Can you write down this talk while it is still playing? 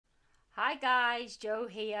Hi guys, Joe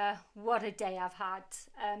here. What a day I've had.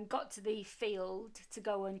 Got to the field to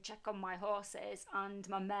go and check on my horses, and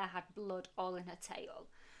my mare had blood all in her tail.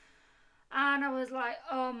 And I was like,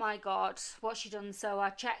 oh my god, what's she done? So I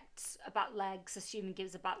checked her back legs, assuming it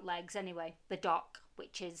was her back legs anyway, the dock,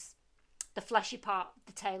 which is the fleshy part,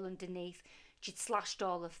 the tail underneath. She'd slashed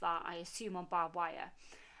all of that, I assume, on barbed wire.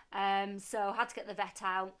 So I had to get the vet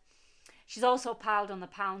out. She's also piled on the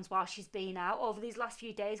pounds while she's been out over these last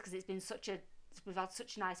few days because it's been we've had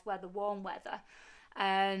such nice weather, warm weather.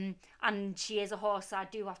 And she is a horse, so I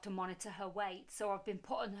do have to monitor her weight. So I've been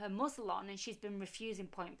putting her muzzle on, and she's been refusing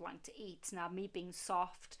point blank to eat. Now, me being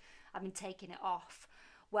soft, I've been taking it off.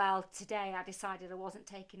 Well, today I decided I wasn't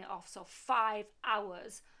taking it off, so 5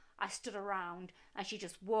 hours I stood around, and she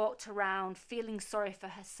just walked around, feeling sorry for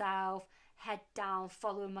herself, head down,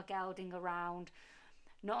 following my gelding around,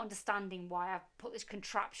 not understanding why I've put this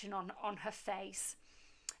contraption on her face.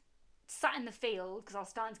 Sat in the field because I was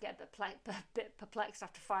starting to get a bit perplexed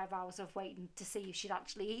after 5 hours of waiting to see if she'd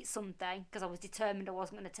actually eat something, because I was determined I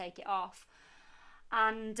wasn't going to take it off.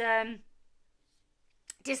 And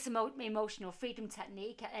did some emotional freedom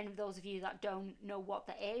technique. Any of those of you that don't know what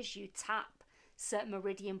that is, you tap certain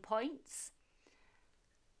meridian points.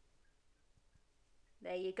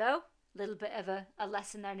 There you go. A little bit of a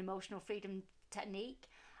lesson there in emotional freedom technique,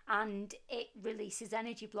 and it releases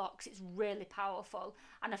energy blocks. It's really powerful.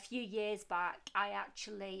 And a few years back, I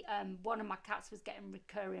actually one of my cats was getting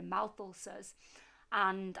recurring mouth ulcers,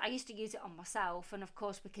 and I used to use it on myself. And of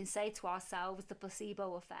course, we can say to ourselves the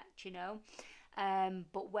placebo effect, you know.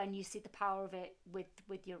 But when you see the power of it with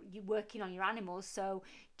you working on your animals, so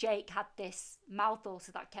Jake had this mouth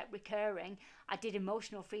ulcer that kept recurring. I did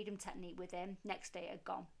emotional freedom technique with him. Next day, it had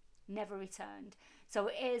gone, never returned. So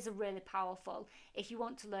it is really powerful. If you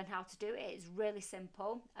want to learn how to do it, it's really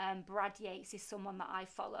simple. Brad Yates is someone that I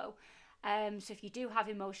follow. So if you do have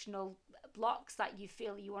emotional blocks that you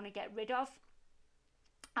feel you want to get rid of,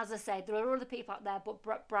 as I said, there are other people out there, but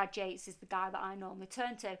Brad Yates is the guy that I normally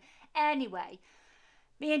turn to. Anyway,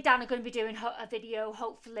 me and Dan are going to be doing a video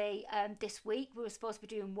hopefully this week. We were supposed to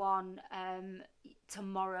be doing one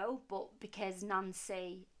tomorrow, but because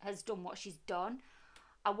Nancy has done what she's done,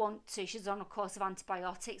 she's on a course of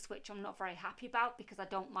antibiotics, which I'm not very happy about because I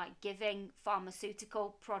don't like giving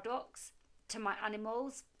pharmaceutical products to my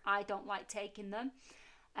animals. I don't like taking them.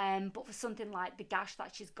 But for something like the gash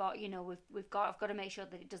that she's got, you know, I've got to make sure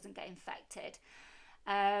that it doesn't get infected.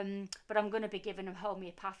 But I'm going to be giving them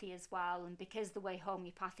homeopathy as well, and because the way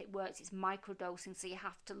homeopathic works, it's microdosing, so you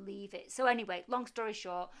have to leave it. So anyway, long story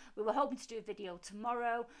short, we were hoping to do a video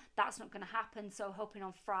tomorrow. That's not going to happen, so hoping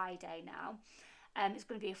on Friday now. It's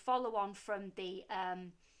going to be a follow-on from the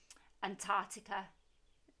Antarctica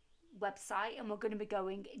website, and we're going to be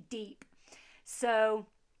going deep. So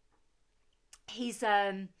he's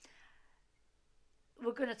we're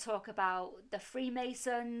going to talk about the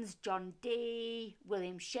Freemasons, John Dee,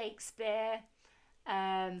 William Shakespeare,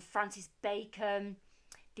 Francis Bacon,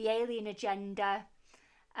 the alien agenda.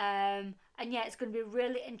 And yeah, it's going to be a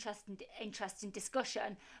really interesting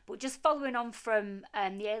discussion. But just following on from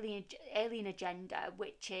the alien agenda,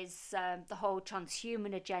 which is the whole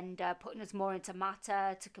transhuman agenda, putting us more into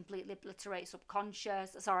matter to completely obliterate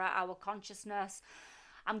our consciousness.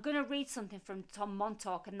 I'm going to read something from Tom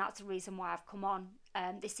Montauk, and that's the reason why I've come on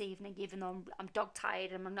this evening, even though I'm dog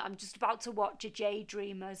tired, and I'm just about to watch a Jay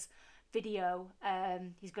Dreamer's video.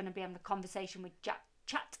 He's going to be having a conversation with Chat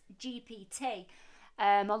GPT.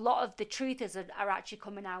 A lot of the truthers are actually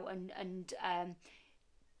coming out and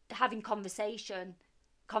having conversations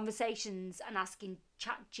and asking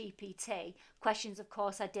Chat GPT questions. Of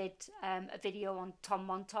course, I did a video on Tom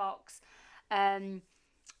Montauk's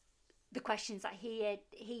the questions that he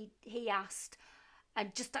asked,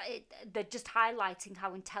 and they're just highlighting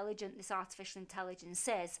how intelligent this artificial intelligence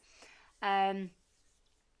is. I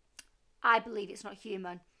believe it's not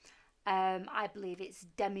human. I believe it's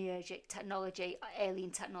demiurgic technology,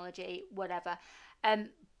 alien technology, whatever.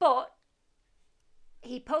 But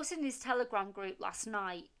he posted in his Telegram group last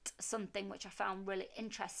night something which I found really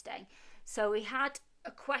interesting. So he had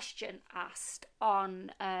a question asked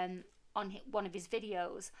on one of his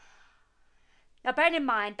videos. Now, bearing in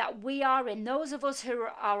mind that those of us who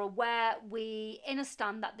are aware, we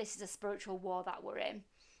understand that this is a spiritual war that we're in.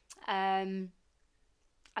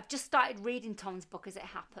 I've just started reading Tom's book as it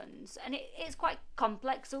happens, and it's quite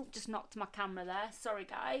complex. Oh, just knocked my camera there. Sorry,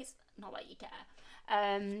 guys. Not that you care.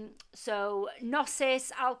 So,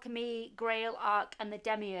 Gnosis, Alchemy, Grail Arc, and the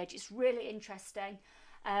Demiurge. It's really interesting.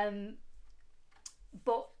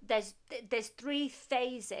 But there's three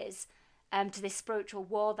phases to this spiritual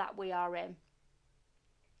war that we are in.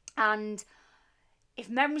 And if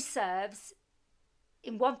memory serves,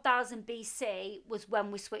 in 1000 BC was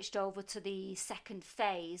when we switched over to the second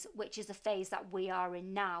phase, which is the phase that we are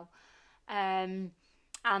in now. And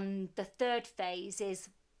the third phase is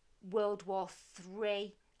World War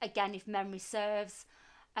III, again, if memory serves.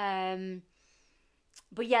 But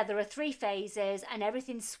yeah, there are 3 phases, and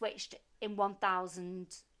everything switched in 1000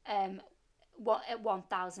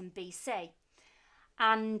 BC.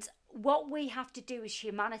 And what we have to do as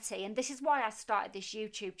humanity, and this is why I started this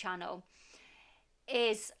YouTube channel,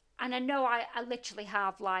 is, and I know I literally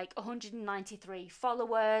have like 193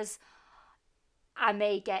 followers, I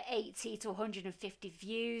may get 80 to 150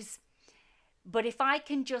 views, but if I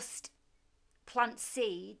can just plant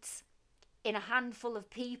seeds in a handful of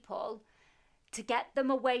people to get them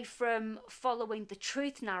away from following the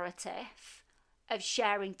truth narrative of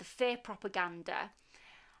sharing the fear propaganda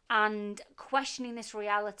and questioning this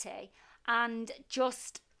reality, and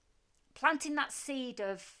just planting that seed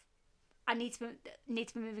of, I need to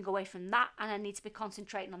be moving away from that, and I need to be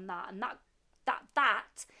concentrating on that, and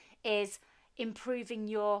that is improving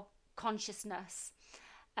your consciousness,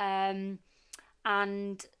 and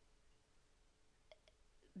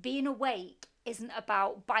being awake isn't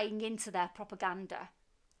about buying into their propaganda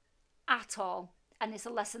at all. And it's a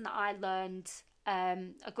lesson that I learned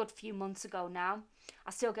a good few months ago now.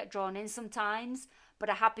 I still get drawn in sometimes, but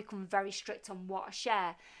I have become very strict on what I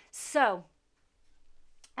share. So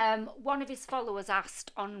one of his followers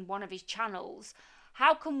asked on one of his channels,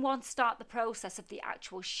 how can one start the process of the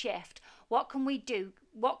actual shift? What can we do?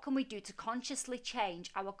 What can we do to consciously change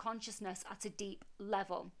our consciousness at a deep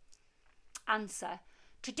level? Answer.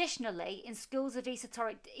 Traditionally, in schools of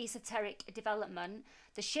esoteric development,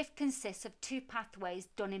 the shift consists of 2 pathways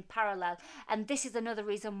done in parallel. And this is another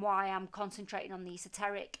reason why I'm concentrating on the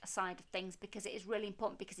esoteric side of things, because it is really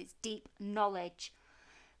important, because it's deep knowledge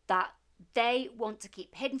that they want to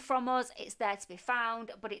keep hidden from us. It's there to be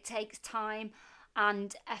found, but it takes time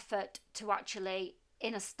and effort to actually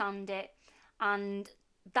understand it. And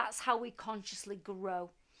that's how we consciously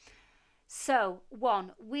grow. So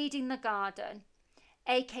 1, weeding the garden,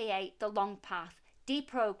 aka the long path,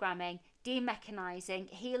 deprogramming, de-mechanizing,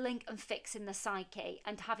 healing and fixing the psyche,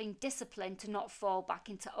 and having discipline to not fall back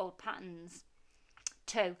into old patterns.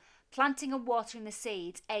 2, planting and watering the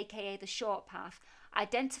seeds, aka the short path,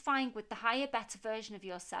 identifying with the higher, better version of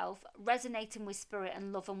yourself, resonating with spirit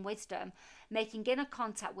and love and wisdom, making inner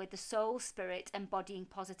contact with the soul, spirit, embodying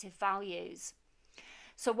positive values.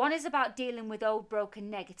 So one is about dealing with old,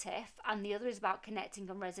 broken, negative, and the other is about connecting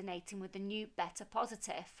and resonating with the new, better,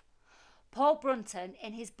 positive. Paul Brunton,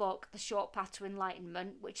 in his book, The Short Path to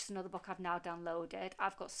Enlightenment, which is another book I've now downloaded.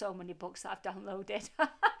 I've got so many books that I've downloaded.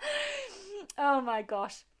 Oh my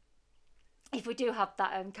gosh. If we do have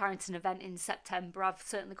that Carrington event in September, I've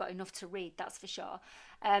certainly got enough to read, that's for sure.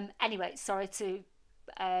 Anyway, sorry to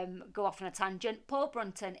go off on a tangent. Paul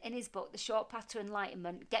Brunton, in his book, The Short Path to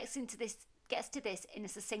Enlightenment, gets to this in a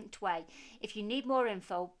succinct way. If you need more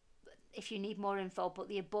info, but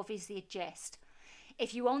the above is the gist.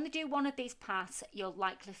 If you only do one of these paths, you'll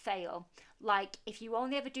likely fail. Like, if you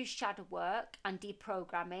only ever do shadow work and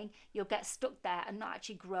deprogramming, you'll get stuck there and not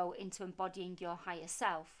actually grow into embodying your higher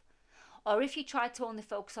self. Or if you try to only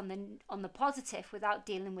focus on the positive without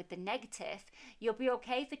dealing with the negative, you'll be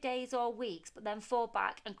okay for days or weeks, but then fall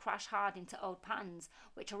back and crash hard into old patterns,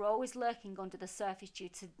 which are always lurking under the surface due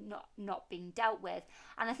to not being dealt with.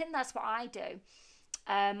 And I think that's what I do.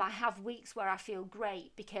 I have weeks where I feel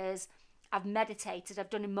great because I've meditated,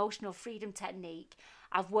 I've done emotional freedom technique,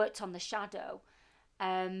 I've worked on the shadow,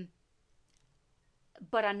 but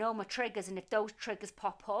I know my triggers, and if those triggers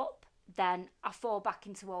pop up, then I fall back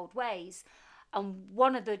into old ways. And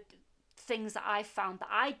one of the things that I've found that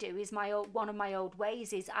I do is one of my old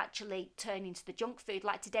ways is actually turning to the junk food.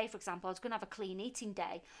 Like today, for example, I was going to have a clean eating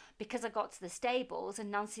day because I got to the stables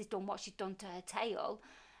and Nancy's done what she'd done to her tail.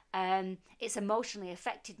 It's emotionally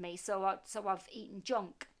affected me, so I've eaten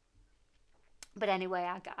junk. But anyway,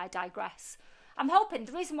 I digress. I'm hoping,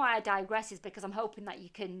 the reason why I digress is because I'm hoping that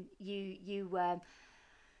you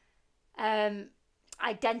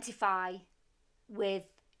identify with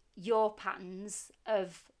your patterns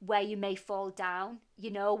of where you may fall down. You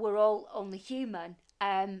know, we're all only human,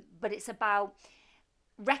 but it's about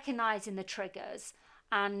recognizing the triggers,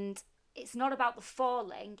 and it's not about the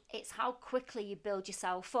falling, it's how quickly you build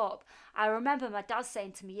yourself up. I remember my dad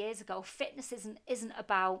saying to me years ago, fitness isn't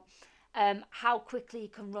about how quickly you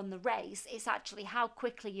can run the race, it's actually how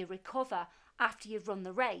quickly you recover after you've run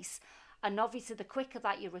the race. And obviously the quicker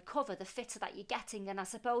that you recover, the fitter that you're getting. And I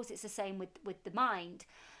suppose it's the same with the mind.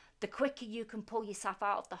 The quicker you can pull yourself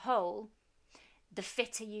out of the hole, the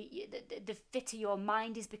fitter the fitter your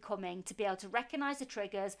mind is becoming to be able to recognize the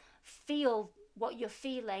triggers, feel what you're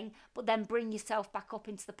feeling, but then bring yourself back up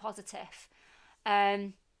into the positive.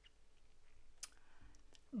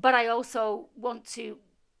 But I also want to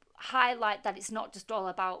highlight that it's not just all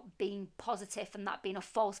about being positive and that being a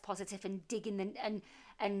false positive and digging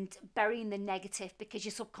and burying the negative, because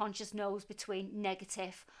your subconscious knows between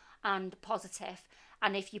negative and positive.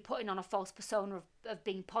 And if you're putting on a false persona of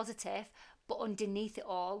being positive, but underneath it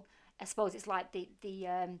all, I suppose it's like the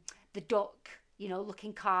duck, you know,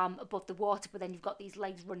 looking calm above the water, but then you've got these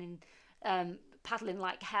legs running, paddling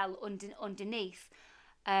like hell underneath.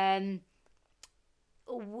 You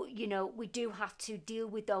know, we do have to deal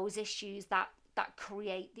with those issues that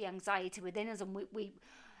create the anxiety within us, and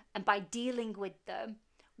and by dealing with them,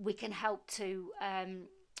 we can help to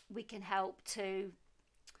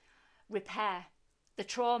repair the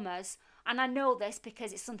traumas. And I know this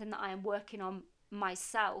because it's something that I am working on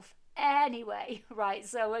myself anyway, right?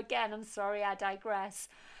 So again, I'm sorry, I digress.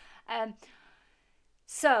 Or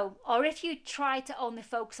if you try to only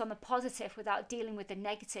focus on the positive without dealing with the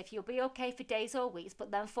negative, you'll be okay for days or weeks,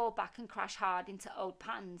 but then fall back and crash hard into old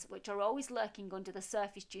patterns, which are always lurking under the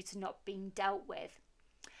surface due to not being dealt with.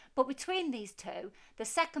 But between these two, the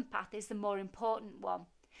second path is the more important one.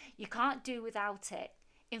 You can't do without it.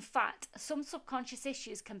 In fact, some subconscious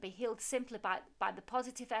issues can be healed simply by the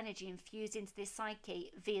positive energy infused into the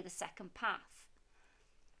psyche via the second path.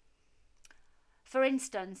 For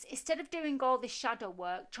instance, instead of doing all this shadow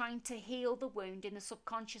work, trying to heal the wound in the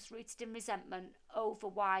subconscious rooted in resentment over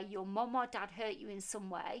why your mum or dad hurt you in some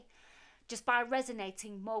way, just by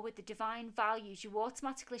resonating more with the divine values, you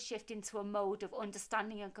automatically shift into a mode of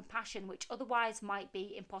understanding and compassion, which otherwise might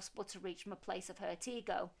be impossible to reach from a place of hurt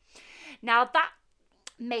ego. Now, that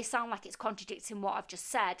may sound like it's contradicting what I've just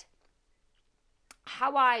said.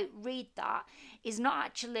 How I read that is not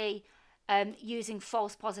actually using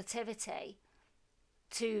false positivity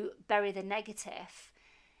to bury the negative.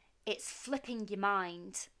 It's flipping your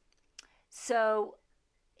mind. So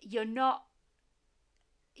you're not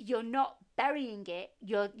burying it,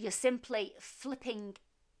 you're simply flipping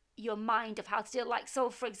your mind of how to do it. Like, so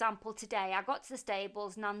for example, today I got to the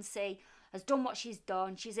stables, Nancy has done what she's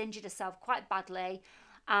done, she's injured herself quite badly,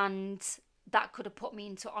 and that could have put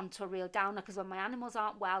me onto a real downer, because when my animals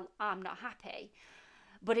aren't well, I'm not happy.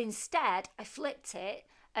 But instead I flipped it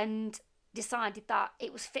and decided that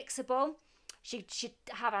it was fixable. She should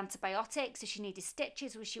have antibiotics. If she needed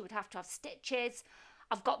stitches, she would have to have stitches.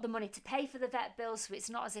 I've got the money to pay for the vet bill, so it's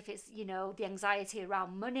not as if it's, you know, the anxiety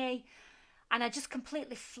around money. And I just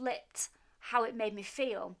completely flipped how it made me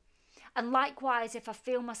feel. And likewise, if I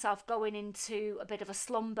feel myself going into a bit of a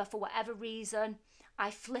slumber for whatever reason,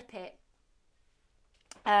 I flip it.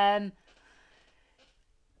 But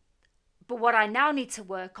what I now need to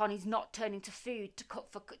work on is not turning to food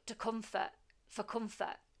for comfort.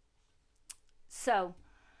 So,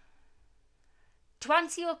 to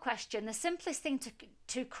answer your question, the simplest thing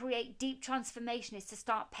to create deep transformation is to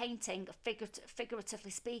start painting,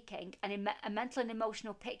 figuratively speaking, a mental and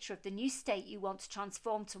emotional picture of the new state you want to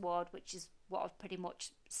transform toward, which is what I've pretty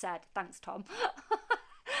much said. Thanks, Tom.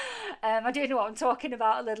 I do know what I'm talking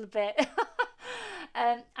about a little bit.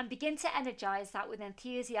 And begin to energize that with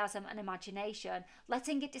enthusiasm and imagination,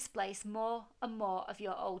 letting it displace more and more of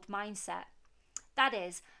your old mindset. That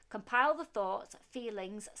is, compile the thoughts,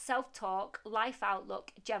 feelings, self-talk, life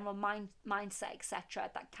outlook, general mindset, etc.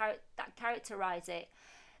 that characterize it.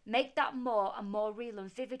 Make that more and more real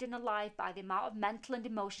and vivid and alive by the amount of mental and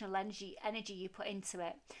emotional energy you put into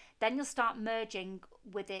it. Then you'll start merging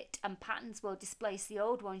with it, and patterns will displace the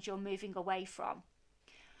old ones you're moving away from.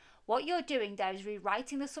 What you're doing there is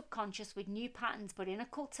rewriting the subconscious with new patterns, but in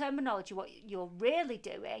occult terminology, what you're really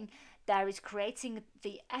doing there is creating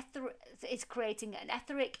an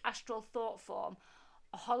etheric astral thought form,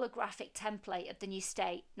 a holographic template of the new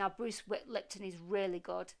state. Now, Bruce Lipton is really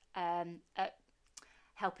good at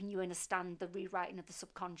helping you understand the rewriting of the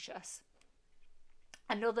subconscious.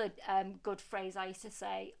 Another good phrase I used to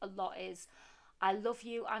say a lot is, I love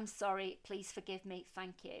you, I'm sorry, please forgive me,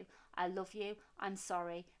 thank you. I love you, I'm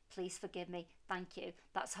sorry, please forgive me, thank you.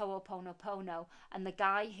 That's Ho'oponopono. And the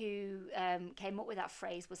guy who came up with that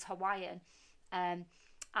phrase was Hawaiian. And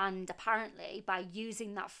apparently by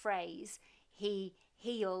using that phrase, he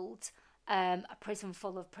healed a prison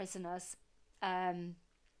full of prisoners.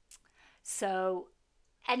 So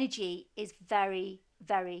energy is very,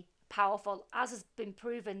 very powerful, as has been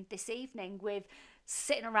proven this evening with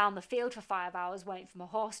sitting around the field for 5 hours waiting for my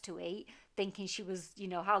horse to eat, thinking she was,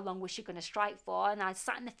 how long was she going to strike for? And I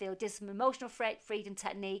sat in the field, did some emotional freedom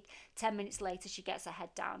technique. 10 minutes later, she gets her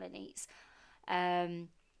head down and eats. And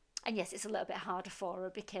yes, it's a little bit harder for her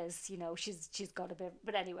because, you know, she's got a bit,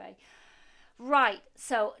 but anyway. Right,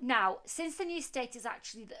 so now, since the new state is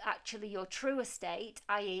actually your truer state,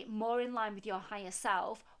 i.e. more in line with your higher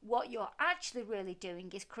self, what you're actually really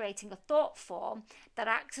doing is creating a thought form that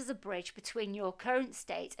acts as a bridge between your current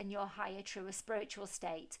state and your higher, truer spiritual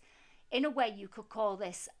state. In a way, you could call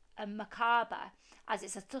this a macabre, as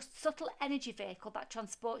it's a subtle energy vehicle that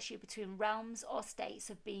transports you between realms or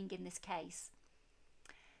states of being in this case.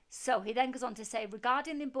 So he then goes on to say,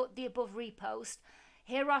 regarding the above repost,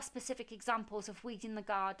 here are specific examples of weeding the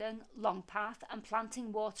garden, long path, and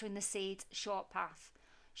planting water in the seeds, short path.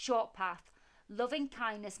 Short path, loving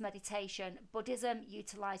kindness meditation. Buddhism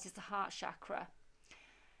utilizes the heart chakra.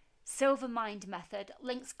 Silver mind method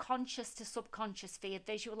links conscious to subconscious via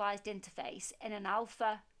visualized interface in an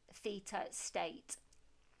alpha theta state.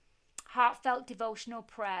 Heartfelt devotional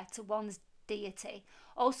prayer to one's deity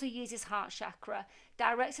also uses heart chakra,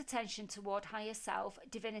 directs attention toward higher self,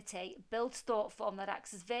 divinity, builds thought form that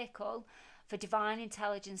acts as vehicle for divine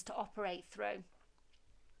intelligence to operate through.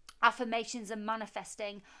 Affirmations and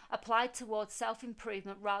manifesting applied towards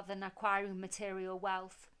self-improvement rather than acquiring material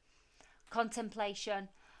wealth. Contemplation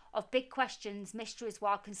of big questions, mysteries,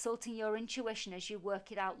 while consulting your intuition as you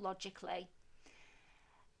work it out logically.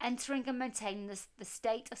 Entering and maintaining the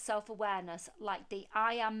state of self-awareness, like the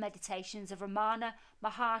I Am meditations of Ramana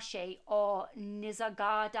Maharshi or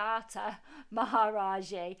Nisargadatta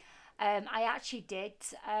Maharaji. I actually did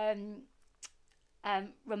Ramana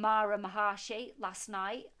Maharshi last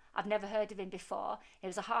night. I've never heard of him before. It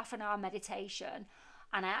was a half an hour meditation,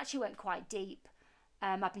 and I actually went quite deep.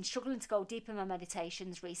 I've been struggling to go deep in my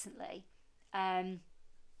meditations recently, and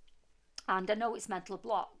I know it's mental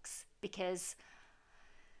blocks because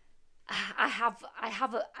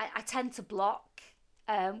I tend to block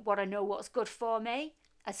what I know what's good for me.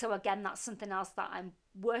 And so again, that's something else that I'm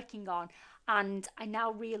working on. And I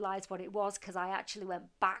now realise what it was because I actually went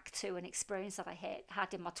back to an experience that I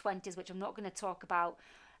had in my 20s, which I'm not going to talk about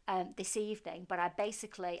this evening. But I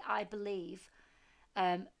believe,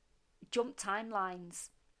 jumped timelines.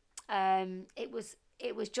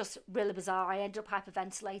 It was just really bizarre. I ended up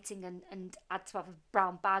hyperventilating and had to have a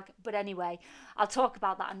brown bag. But anyway, I'll talk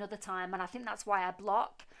about that another time. And I think that's why I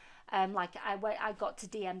block. I got to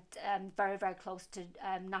very, very close to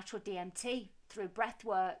natural DMT through breath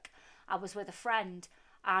work. I was with a friend,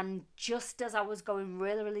 and just as I was going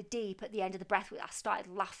really, really deep at the end of the breath work, I started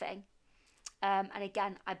laughing. And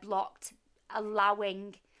again, I blocked,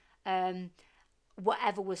 allowing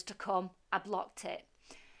whatever was to come. I blocked it.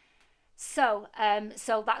 So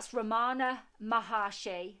that's Ramana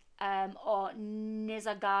Maharshi or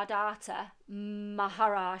Nisargadatta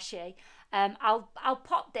Maharashi. I'll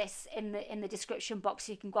pop this in the description box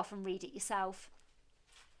so you can go off and read it yourself.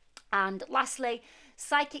 And lastly,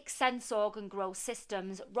 psychic sense organ growth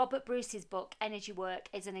systems. Robert Bruce's book Energy Work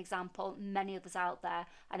is an example. Many others out there,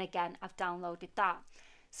 and again, I've downloaded that.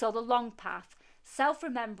 So the long path,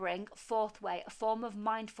 self-remembering, fourth way, a form of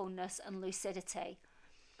mindfulness and lucidity.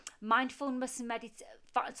 Mindfulness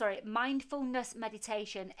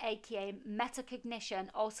meditation, aka metacognition,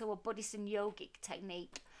 also a Buddhist and yogic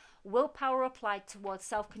technique. Willpower applied towards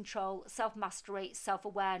self-control, self-mastery,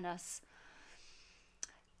 self-awareness.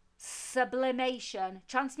 Sublimation,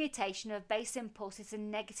 transmutation of base impulses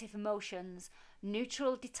and negative emotions,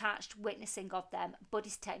 neutral, detached witnessing of them,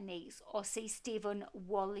 Buddhist techniques, or see Stephen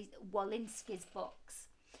Walensky's books.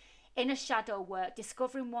 Inner shadow work,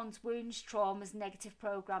 discovering one's wounds, traumas, negative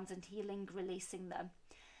programs and healing, releasing them.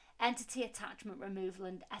 Entity attachment removal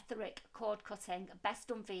and etheric cord cutting, best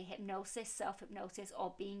done via hypnosis, self-hypnosis,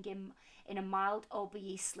 or being in a mild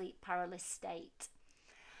OBE sleep paralysis state.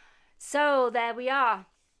 So there we are.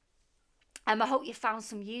 I hope you found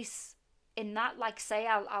some use in that. Like I say,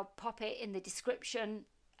 I'll pop it in the description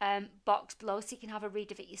box below so you can have a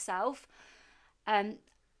read of it yourself.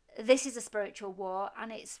 This is a spiritual war,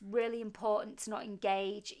 and it's really important to not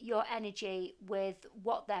engage your energy with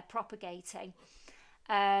what they're propagating.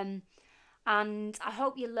 And I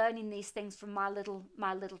hope you're learning these things from my little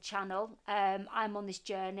channel. I'm on this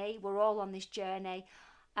journey. We're all on this journey.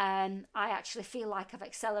 I actually feel like I've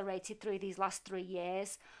accelerated through these last 3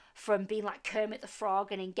 years, from being like Kermit the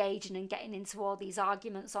Frog and engaging and getting into all these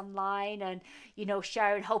arguments online and, you know,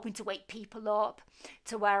 sharing, hoping to wake people up,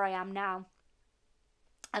 to where I am now.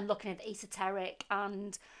 And looking at the esoteric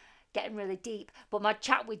and getting really deep. But my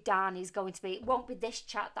chat with Dan is going to be, it won't be this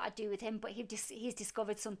chat that I do with him, but he's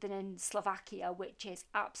discovered something in Slovakia which is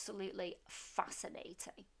absolutely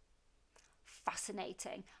fascinating.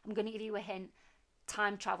 Fascinating. I'm going to give you a hint.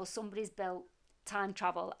 Time travel. Somebody's built time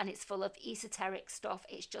travel and it's full of esoteric stuff.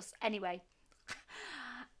 It's just, anyway,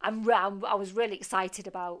 I was really excited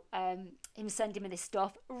about him sending me this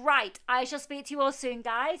stuff. Right, I shall speak to you all soon,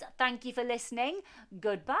 guys. Thank you for listening.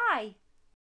 Goodbye.